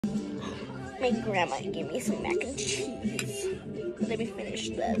My grandma gave me some mac and cheese. Let me finish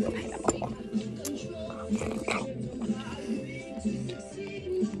the pineapple.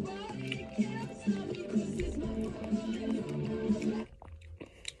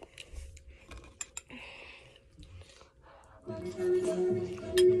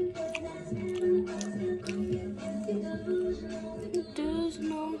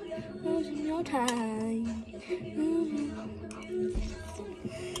 There's no time.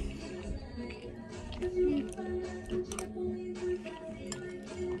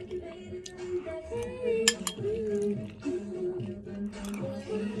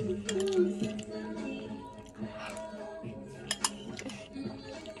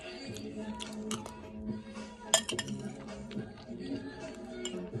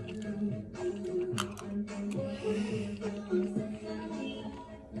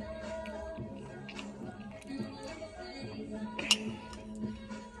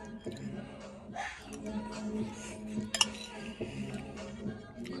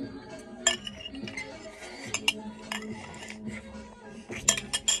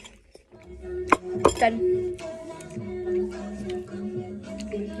 Done.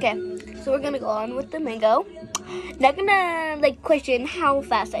 Okay, so we're gonna go on with the mango. Not gonna like question how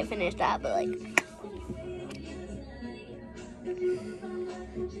fast I finished that, but like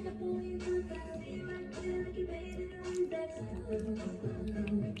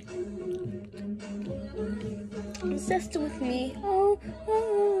obsessed with me. Oh,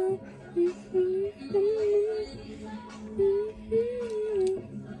 oh,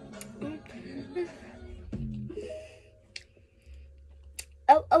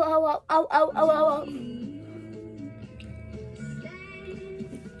 oh, oh, oh, oh, oh, oh, oh.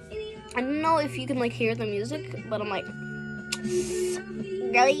 I don't know if you can like hear the music, but I'm like,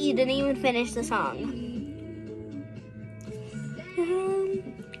 really, you didn't even finish the song.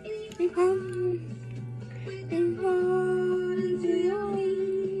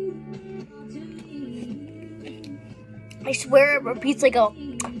 I swear it repeats like a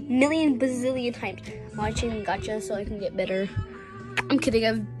million bazillion times. I'm watching Gacha so I can get better. I'm kidding,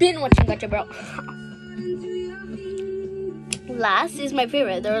 I've been watching Gacha, bro. Last is my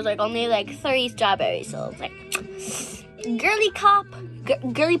favorite. There was like only like 3 strawberries, so it's like girly cop,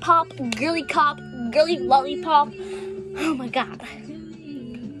 girly pop, girly cop, girly lollipop. Oh my god.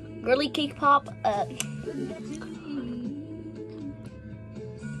 Girly cake pop.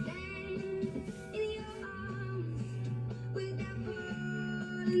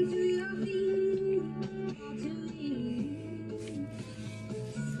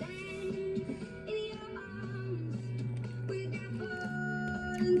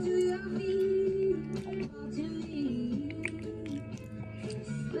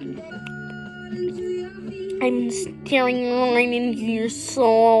 I'm staring right into your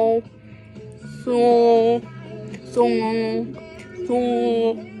soul. Soul.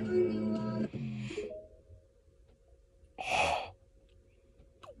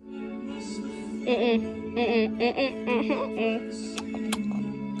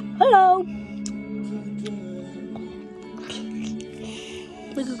 Hello.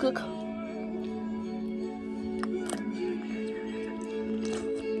 Look.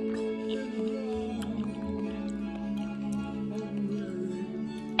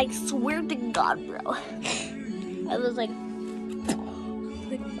 I swear to God, bro. I was like,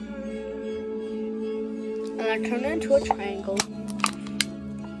 and I turned it into a triangle.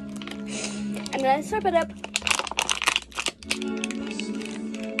 I'm gonna serve it up.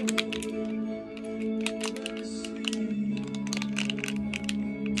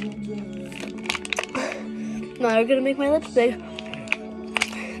 Now I'm gonna make my lips big.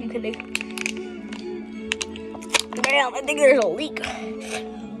 I'm kidding. Damn, I think there's a leak.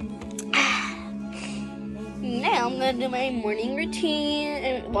 Now I'm gonna do my morning routine,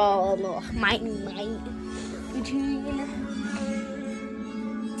 and well, no, my routine.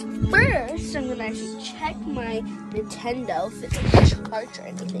 First, I'm gonna actually check my Nintendo if it's charged or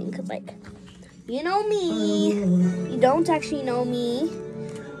anything, cause like, you know me, you don't actually know me.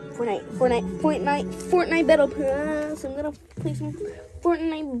 Fortnite Battle Pass. I'm gonna play some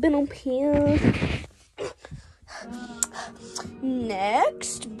Fortnite Battle Pass.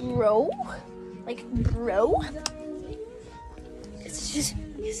 Next, bro. Like, bro? It's just,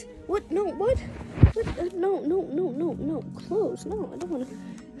 what? No, what? What? No. Close. No, I don't wanna.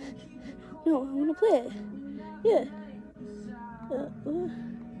 No, I wanna play it. Yeah.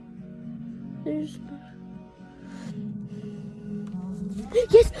 There's.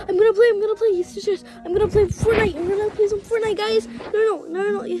 Yes, I'm gonna play. Yes. I'm gonna play Fortnite. I'm gonna play some Fortnite, guys.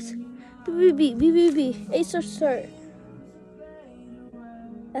 No. Yes. B. A start.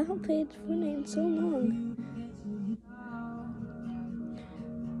 I haven't played Fortnite in so long.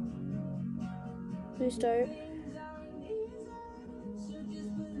 Restart.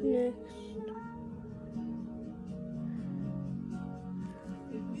 Next.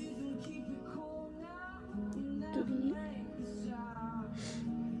 Delete.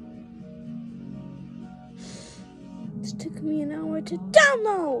 This took me an hour to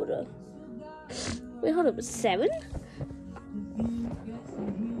download. Wait, hold up, 7?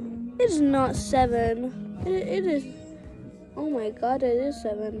 It's not 7. It is. Oh my god, it is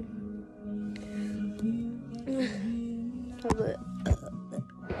 7.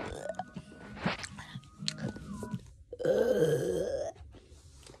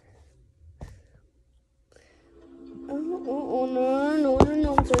 No.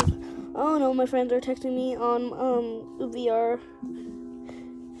 Oh no, my friends are texting me on VR.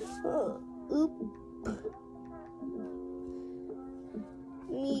 Oop.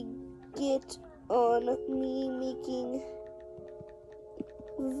 Me get on me making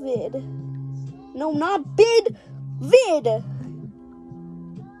vid. No, not bid. Vid.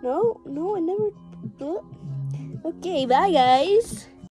 No, I never. Okay, bye guys.